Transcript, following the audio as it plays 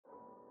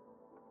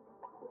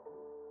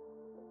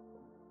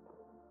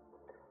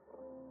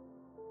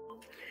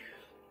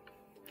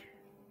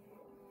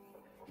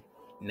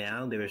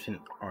Now there's an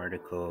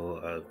article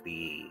of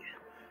the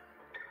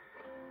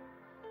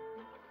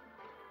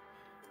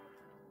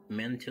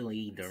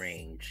mentally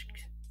deranged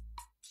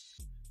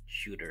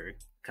shooter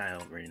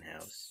Kyle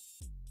Rittenhouse.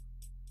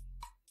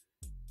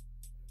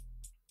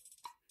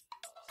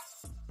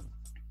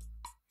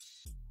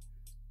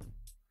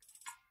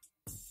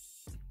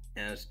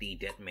 As the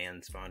dead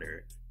man's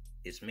father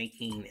is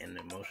making an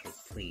emotional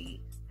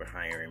plea for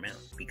higher amount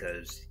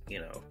because,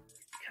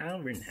 Kyle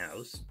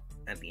Rittenhouse,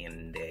 at the end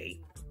of the day,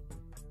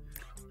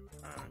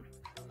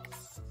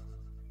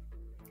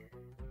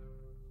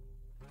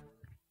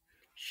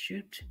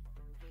 shoot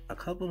a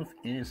couple of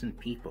innocent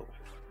people.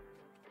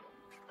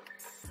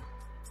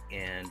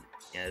 And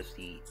as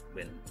the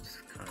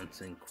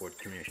Wisconsin court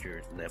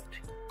commissioner left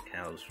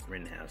Kyle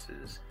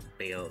Rittenhouse's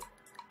bail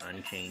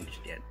unchanged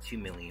at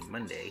 $2 million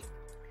Monday,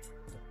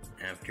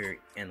 after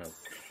an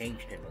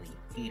occasionally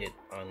heated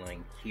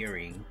online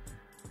hearing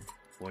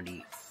for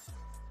the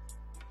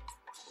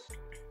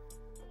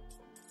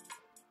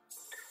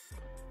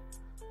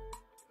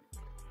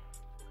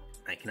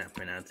I cannot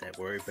pronounce that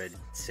word, but it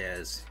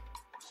says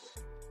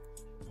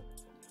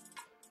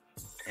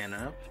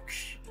Anna,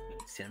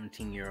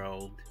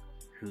 17-year-old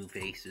who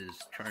faces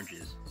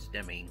charges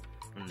stemming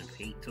from the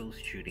fatal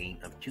shooting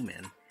of 2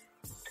 men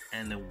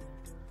and the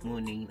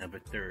wounding of a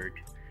third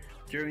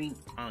during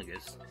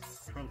August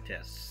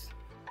protests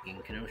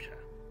in Kenosha.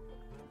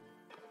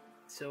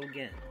 So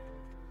again,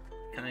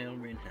 Kyle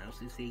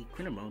Rittenhouse is a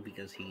criminal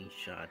because he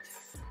shot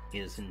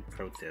innocent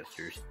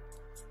protesters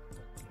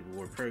who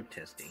were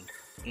protesting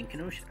in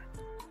Kenosha.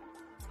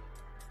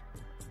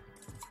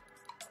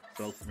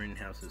 Both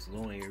Rittenhouse's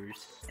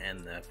lawyers and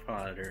the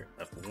father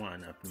of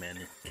one of the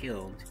men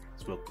killed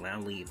spoke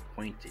loudly and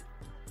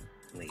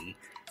pointedly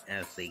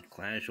as they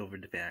clashed over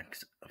the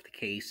facts of the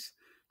case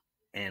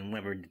and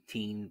whether the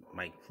teen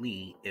might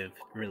flee if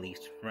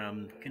released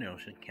from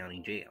Kenosha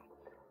County Jail.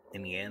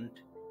 In the end,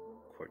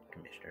 Court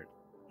Commissioner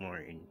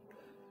Lauren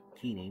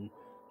Keating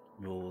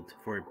ruled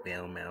for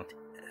bail amount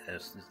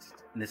as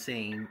the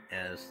same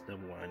as the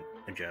one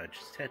a judge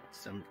set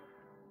some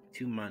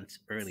 2 months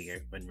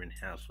earlier when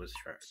Rittenhouse was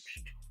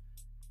charged.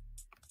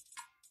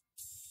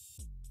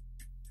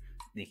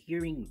 The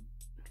hearing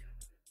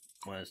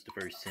was the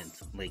first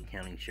since Lake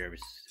County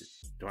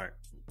Sheriff's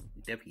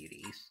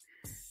deputies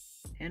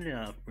handed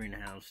off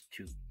Rittenhouse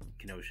to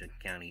Kenosha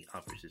County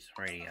officers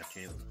Friday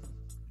afternoon.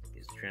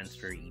 His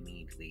transfer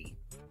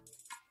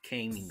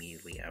came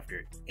immediately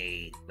after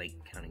a Lake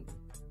County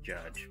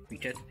judge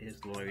rejected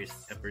his lawyer's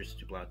efforts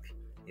to block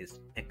his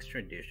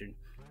extradition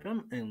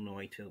from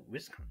Illinois to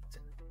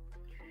Wisconsin.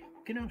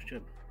 Kenosha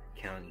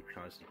County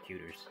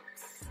prosecutors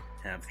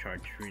have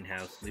charged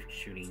Rittenhouse with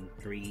shooting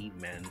 3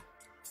 men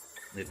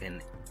with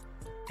an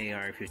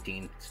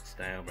AR-15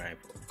 style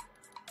rifle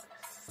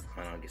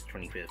on August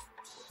 25th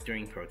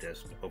during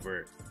protest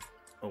over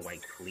a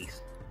white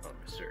police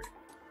officer.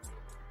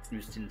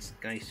 Houston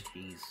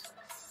Skysea's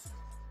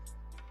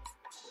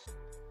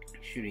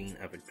shooting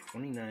of a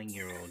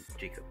 29-year-old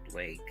Jacob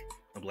Blake,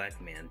 a black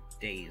man,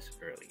 days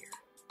earlier.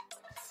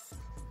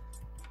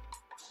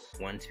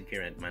 One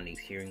speaker at Monday's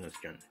hearing was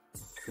John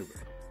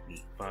Hoover,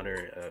 the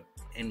father of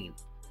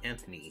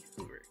Anthony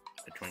Hoover,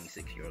 a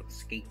 26-year-old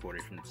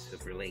skateboarder from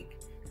Silver Lake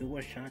who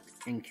was shot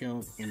and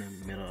killed in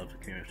the middle of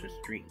a Kenosha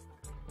street.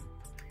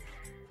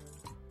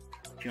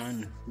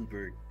 John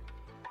Hoover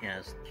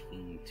asked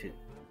King to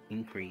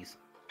increase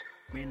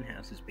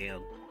Rittenhouse's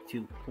bail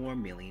to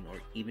 $4 million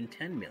or even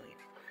 $10 million,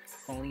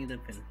 calling the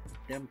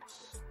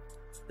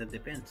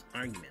defense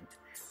argument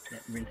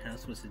that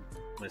Rittenhouse was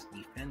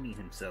defending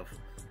himself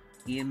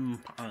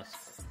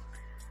impossible.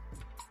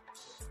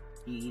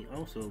 He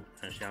also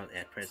shouted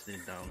at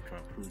President Donald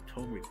Trump, who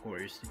told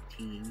reporters the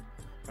teen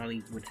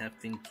probably would have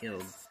been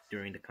killed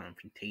during the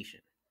confrontation.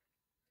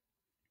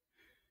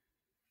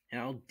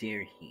 How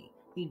dare he?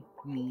 He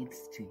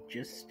needs to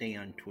just stay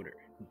on Twitter,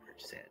 Hoover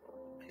said.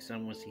 My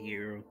son was a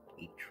hero.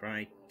 He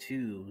tried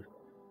to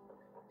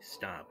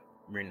stop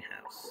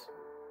Rittenhouse.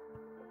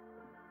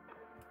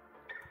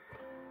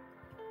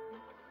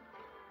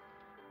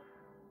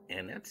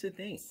 And that's the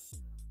thing.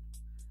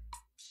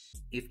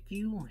 If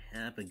you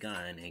have a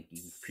gun and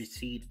you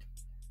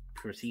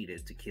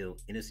proceeded to kill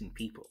innocent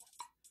people,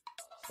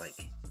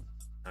 like,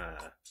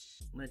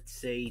 let's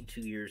say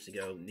 2 years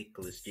ago,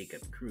 Nicholas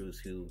Jacob Cruz,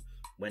 who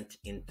went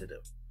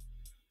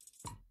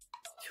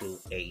to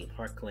a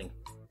Parkland,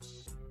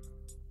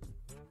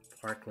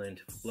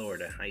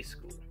 Florida high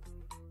school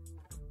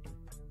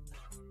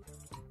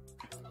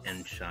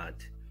and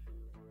shot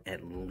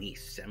at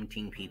least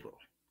 17 people.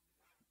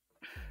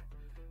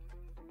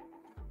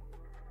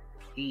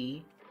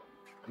 He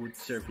would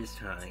serve his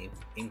time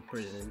in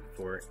prison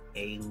for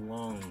a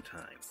long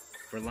time,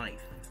 for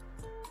life.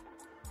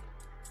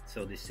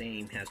 So the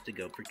same has to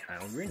go for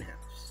Kyle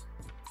Rittenhouse.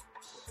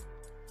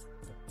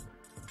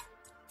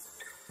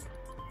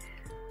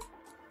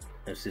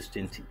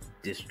 Assistant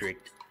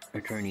District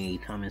Attorney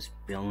Thomas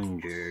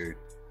Binger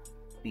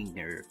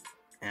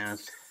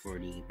asked for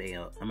the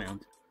bail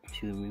amount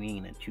to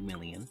remain at $2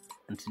 million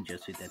and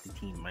suggested that the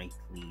team might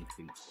leave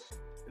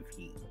if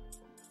he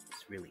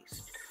is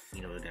released.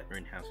 You know that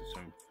Rittenhouse is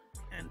from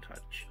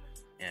Antioch,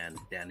 and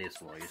that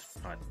his lawyers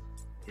fought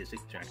his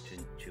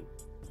extraction to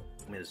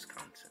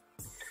Wisconsin.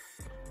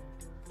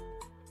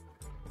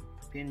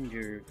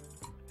 Binger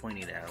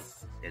pointed out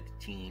that the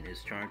teen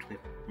is charged with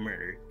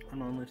murder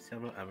along with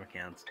several other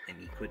counts, and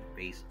he could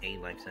face a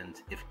life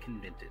sentence if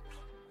convicted.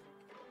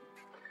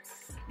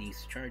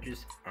 These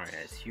charges are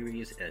as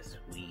serious as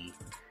we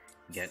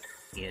get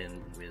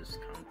in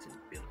Wisconsin,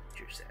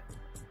 Binger said.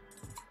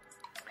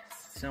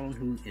 Someone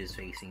who is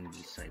facing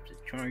these types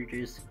of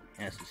charges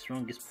has the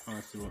strongest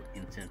possible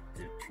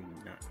incentive to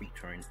not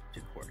return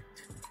to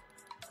court.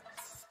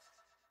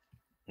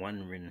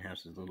 One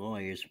Rittenhouse's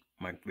lawyers,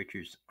 Mark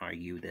Richards,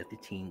 argued that the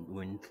teen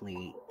wouldn't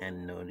flee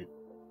and noted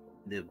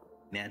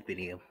that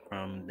video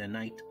from the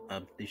night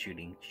of the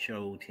shooting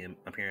showed him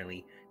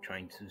apparently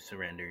trying to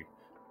surrender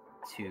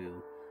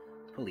to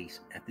police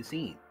at the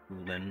scene,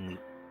 who then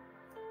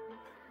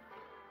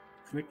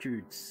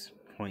Richards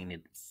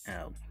pointed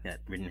out that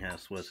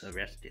Rittenhouse was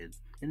arrested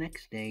the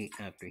next day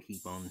after he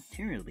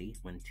voluntarily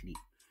went to the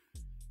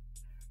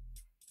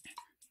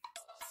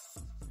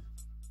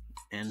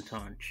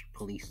Antioch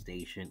police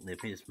station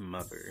with his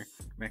mother.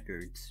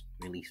 Records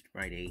released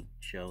Friday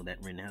show that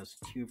Rittenhouse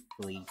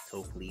tearfully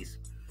told police,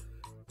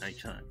 "I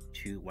shot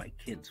 2 white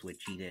kids,"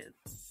 which he did.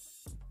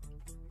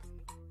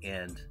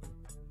 And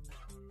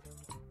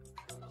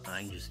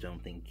I just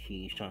don't think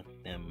he shot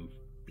them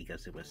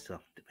because it was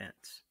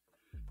self-defense.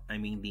 I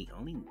mean, the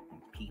only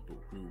people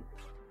who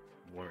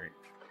were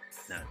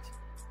not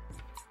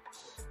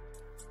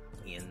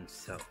in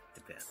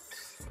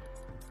self-defense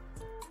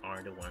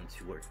are the ones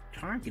who were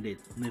targeted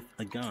with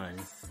a gun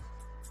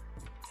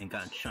and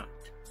got shot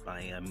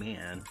by a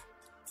man,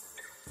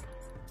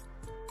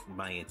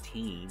 by a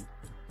teen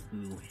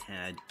who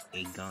had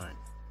a gun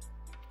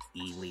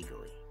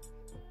illegally.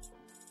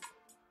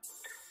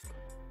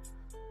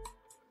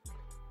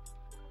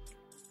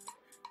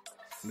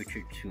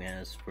 Richards, who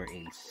asked for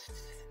a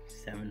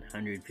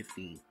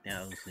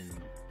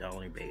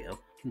 $750,000 bail,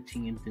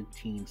 continued the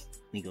teen's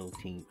legal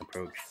team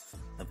approach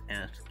of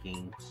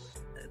attacking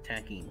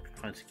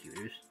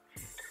prosecutors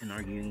and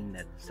arguing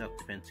that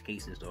self-defense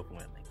case is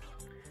overwhelming.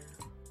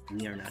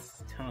 We are not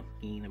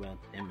talking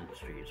about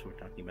demonstrators, we're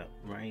talking about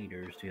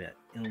rioters who had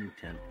ill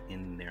intent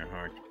in their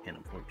heart, and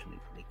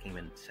unfortunately they came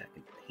in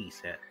second, he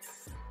said.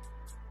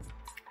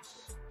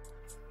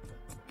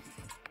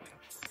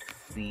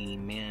 The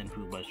man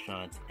who was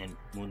shot and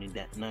wounded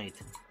that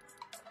night,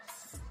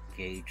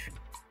 Gage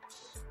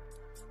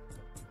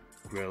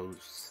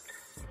Gross,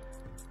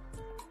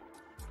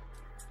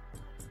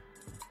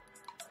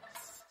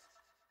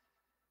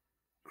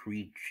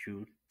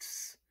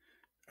 Creechoots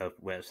of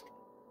West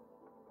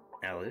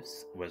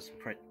Alice, was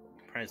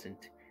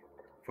present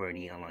for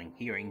the online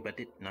hearing but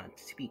did not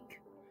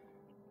speak.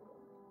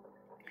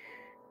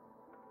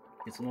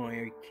 His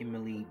lawyer,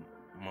 Kimberly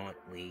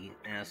Motley,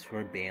 asked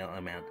for a bail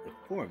amount of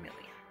 $4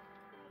 million.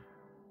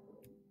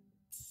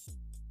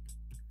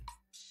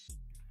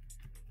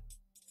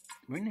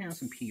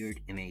 Rittenhouse appeared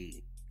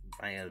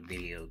via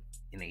video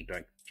in a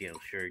dark jail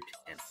shirt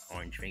and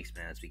orange face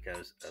mask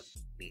because of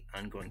the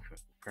ongoing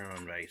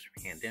coronavirus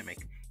pandemic.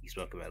 He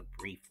spoke about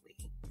briefly.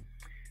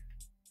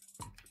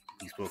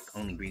 He spoke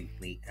only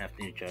briefly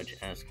after the judge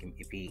asked him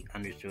if he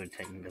understood a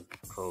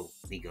technical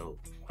legal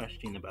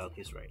question about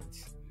his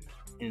rights.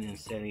 In the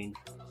setting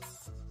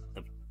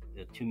of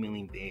the $2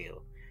 million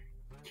bail,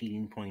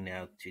 Keating pointed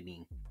out to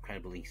the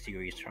incredibly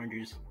serious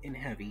charges and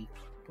heavy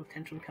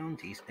potential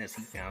penalties as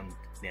he found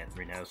that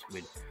Rittenhouse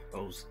would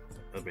pose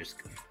a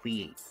risk of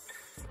fleeing.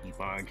 He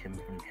barred him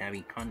from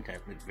having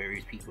contact with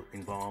various people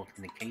involved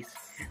in the case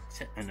and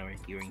set another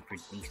hearing for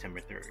December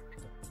 3rd.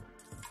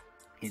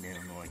 In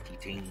Illinois,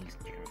 detainees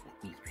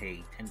generally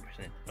pay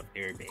 10% of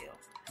their bail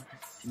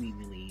to be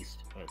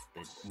released, but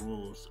the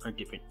rules are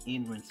different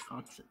in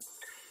Wisconsin.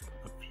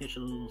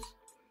 Officials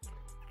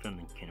from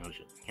the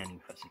Kenosha County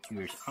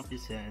Prosecutor's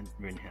Office said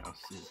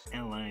Rittenhouse's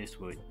allies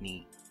would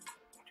need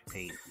to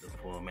pay the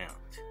full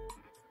amount.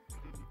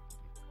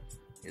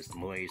 His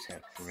lawyers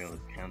have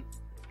promoted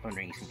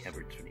fundraising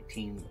efforts for the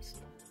team's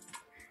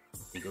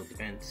legal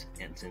defense,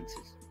 and since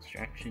his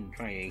extraction,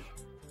 Friday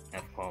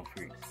have called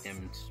for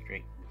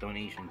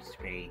donations to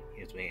pay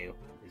his bail.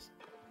 His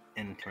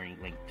attorney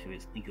linked to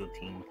his legal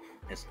team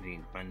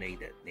estimated Monday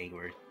that they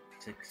were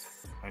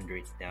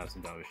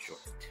 $600,000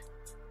 short.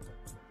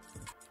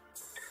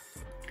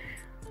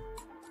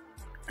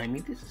 I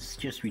mean, this is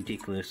just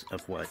ridiculous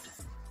of what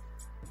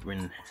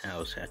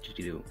Rittenhouse had to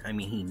do. I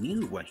mean, he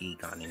knew what he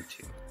got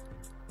into.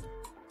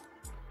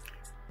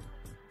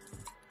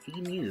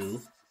 He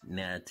knew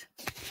that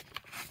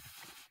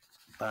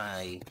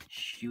by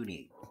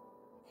shooting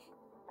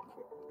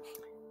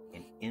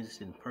an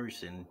innocent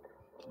person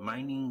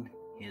minding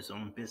his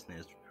own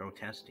business,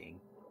 protesting,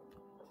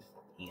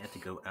 he had to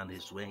go out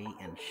his way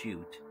and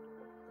shoot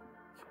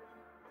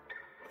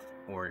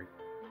or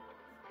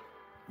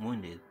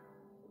wounded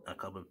a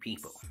couple of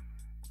people.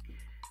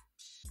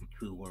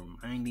 who were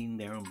minding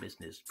their own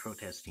business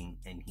protesting,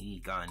 and he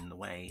got in the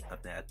way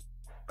of that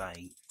by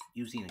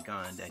using a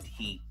gun that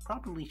he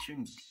probably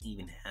shouldn't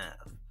even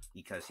have,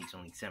 because he's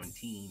only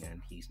 17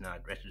 and he's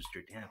not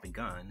registered to have a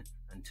gun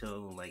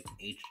until like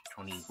age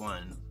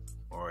 21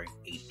 or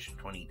age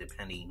 20,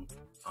 depending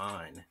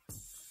on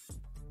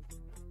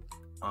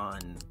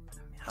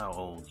how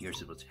old you're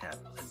supposed to have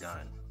a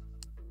gun.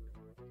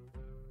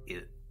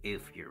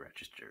 If you're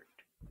registered,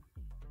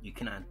 you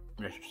cannot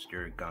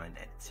register a gun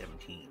at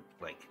 17.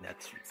 Like,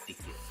 that's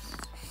ridiculous.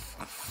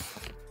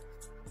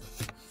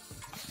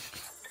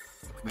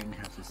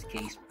 Rittenhouse's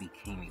case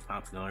became a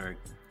popular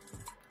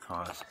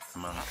cause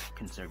among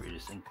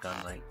conservatives and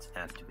gun rights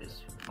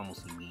activists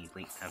almost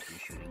immediately after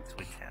shootings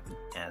which happened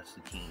as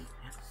the teen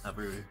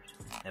hovered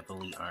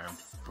heavily armed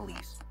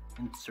police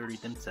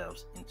inserted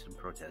themselves into the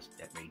protest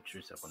that raged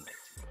for several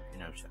nights in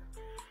Kenosha.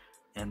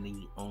 And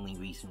the only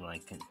reason why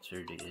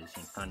conservatives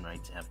and gun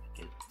rights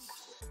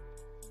advocates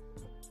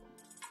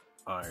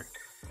are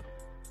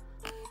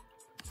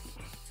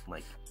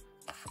like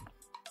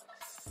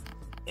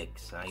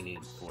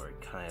excited for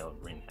Kyle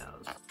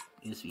Rittenhouse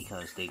is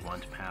because they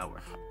want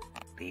power.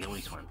 They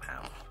always want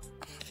power.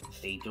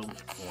 They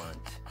don't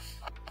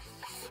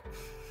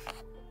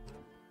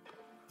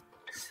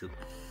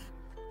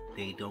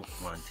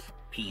want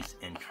peace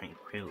and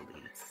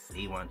tranquility.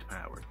 They want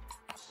power.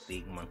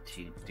 They want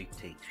to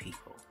dictate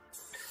people.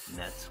 And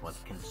that's what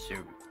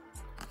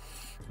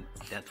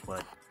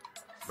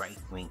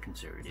right-wing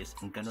conservatives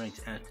and gun rights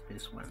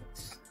activists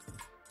want.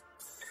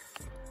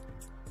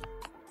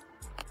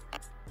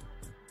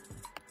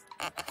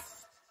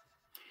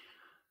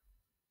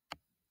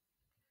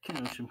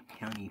 Kenosha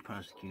County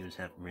prosecutors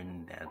have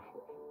written that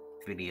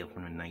video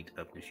from the night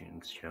of the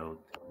shooting showed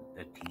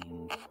a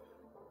teen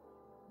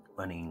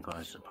running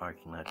across a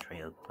parking lot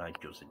trailed by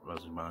Joseph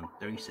Rosenbaum,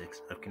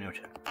 36, of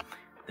Kenosha.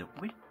 The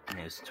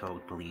witness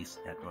told police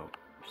that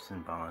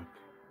Rosenbaum,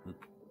 who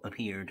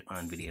appeared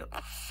on video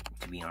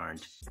to be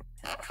armed,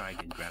 had tried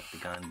to grab the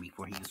gun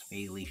before he was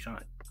fatally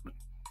shot,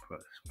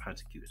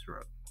 prosecutors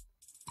wrote.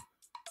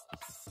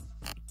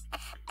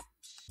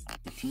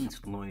 The teen's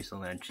lawyers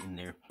alleged in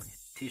their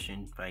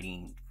petition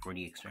fighting for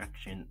the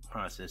extraction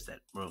process that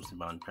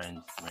Rosenbaum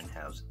friend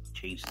Rittenhouse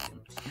chased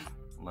him,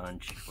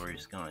 lunged for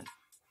his gun.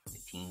 The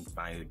teen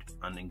fired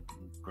on the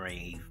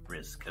grave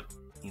risk of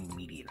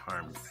immediate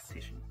harm, the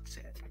petition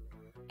said.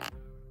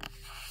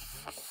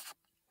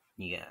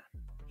 Yeah,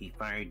 he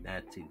fired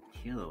that to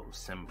kill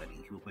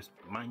somebody who was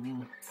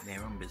minding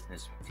their own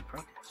business to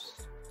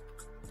protest.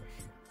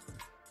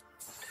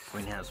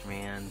 Rittenhouse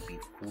ran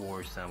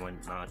before someone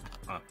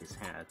knocked off his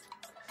hat,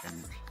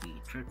 and he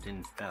tripped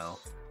and fell,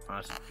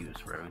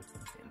 prosecutors wrote,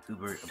 and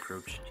Hoover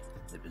approached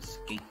with his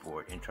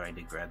skateboard and tried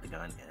to grab the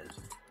gun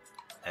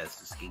as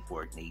the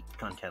skateboard made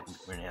contact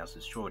with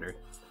Rittenhouse's shoulder,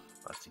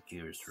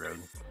 prosecutors wrote.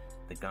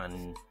 The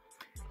gunman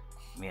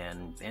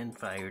then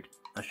fired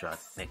a shot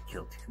that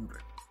killed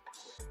Hoover,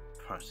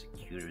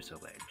 prosecutors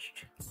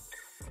alleged.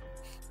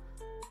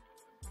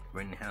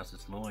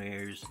 Rittenhouse's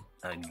lawyers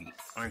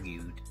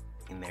argued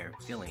in their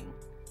filing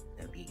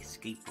that the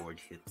skateboard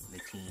hit the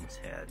teen's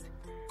head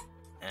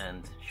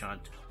and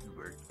shot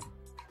Hoover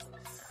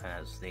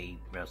as they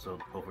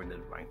wrestled over the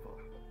rifle.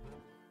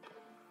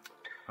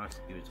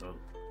 Prosecutors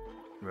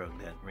wrote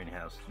that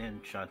Rittenhouse then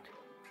shot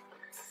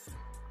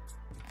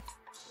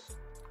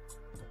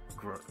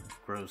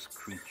Gross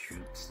Creek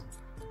troops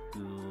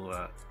who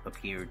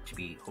appeared to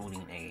be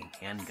holding a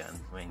handgun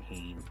when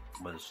he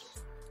was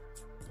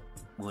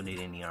wounded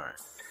in the arm.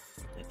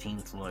 The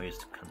teen's lawyers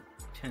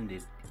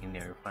contended in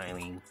their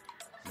filing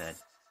that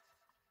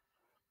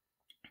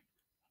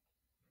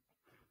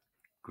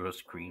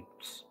Gross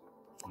Creeps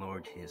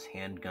lowered his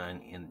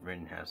handgun in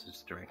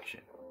Rittenhouse's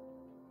direction.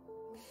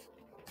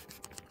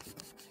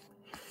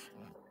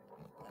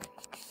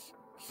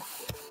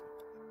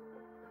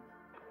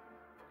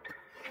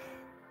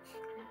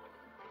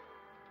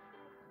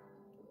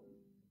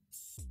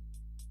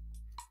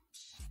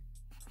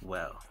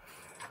 Well,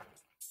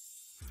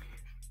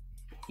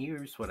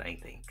 here's what I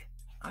think.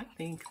 I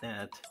think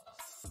that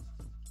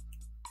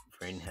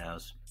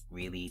Rittenhouse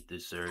really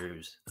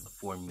deserves a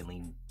 $4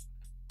 million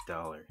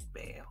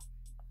bail.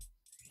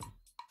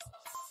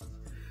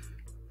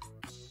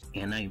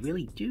 And I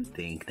really do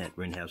think that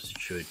Rittenhouse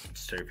should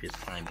serve his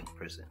time in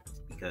prison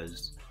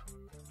because,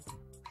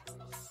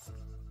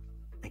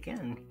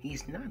 again,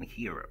 he's not a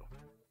hero.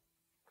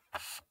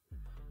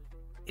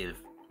 If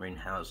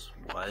Rittenhouse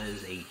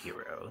was a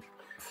hero,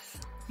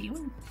 he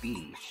wouldn't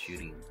be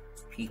shooting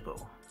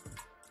people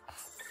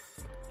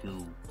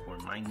who were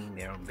minding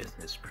their own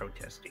business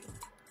protesting,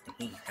 and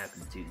he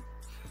happened to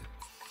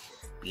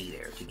be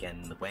there to get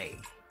in the way.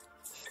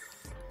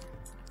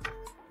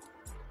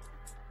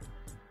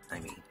 I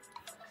mean,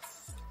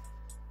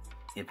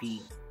 if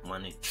he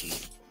wanted to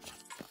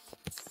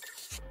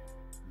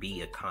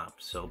be a cop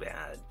so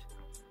bad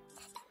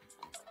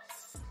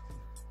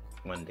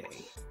one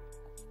day,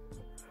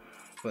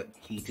 but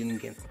he didn't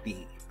get the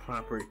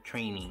proper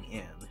training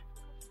in,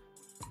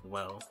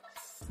 well,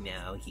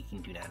 now he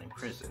can do that in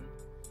prison,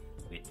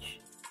 which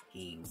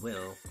he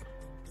will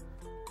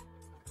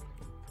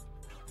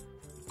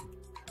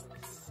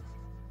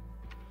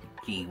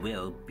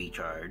be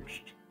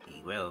charged.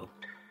 He will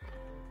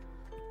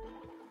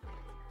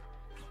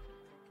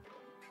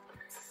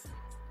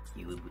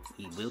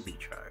be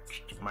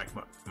charged.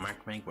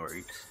 Mark my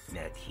words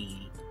that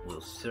he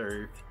will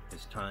serve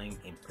his time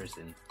in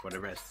prison for the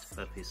rest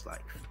of his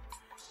life.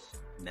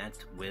 That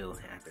will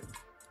happen.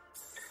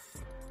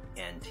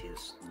 And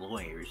his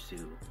lawyers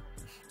who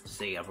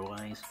say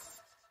otherwise,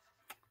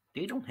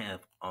 they don't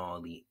have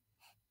all the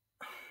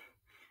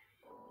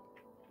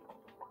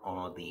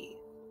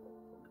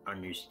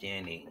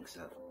understandings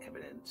of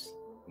evidence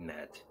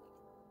that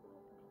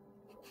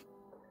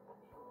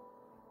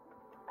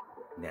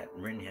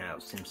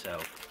Rittenhouse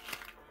himself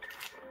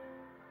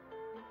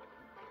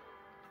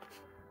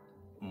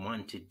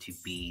wanted to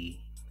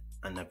be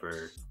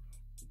another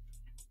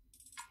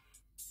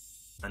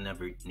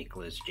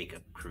Nicholas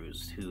Jacob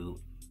Cruz who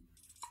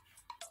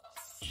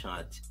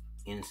shot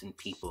innocent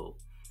people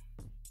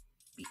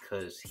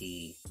because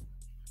he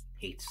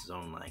hates his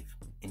own life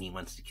and he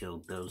wants to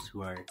kill those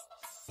who are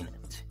in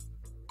it.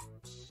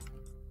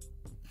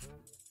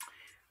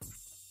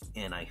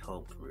 And I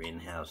hope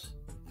Rittenhouse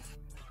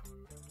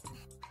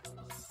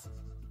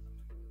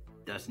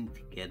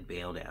doesn't get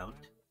bailed out,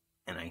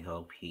 and I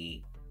hope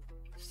he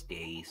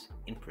stays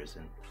in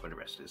prison for the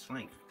rest of his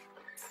life.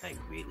 I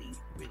really,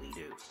 really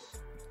do.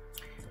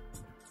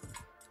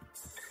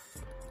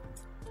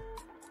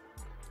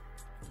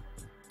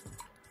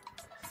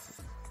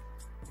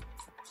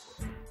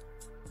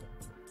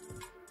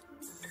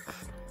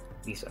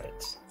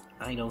 Besides,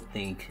 I don't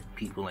think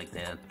people like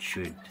that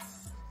should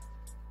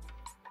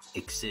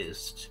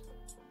exist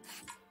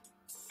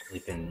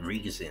within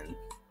reason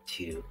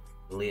to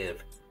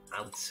live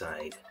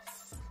outside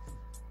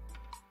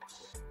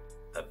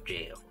of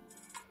jail.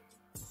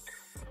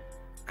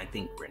 I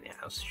think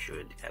Rittenhouse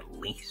should at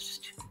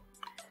least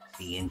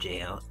be in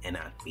jail and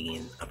not be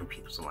in other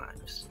people's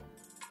lives.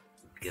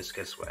 Because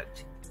guess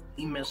what?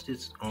 He messed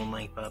his own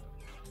life up.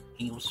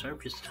 He will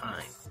serve his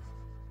time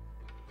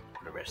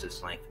for the rest of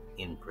his life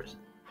in prison.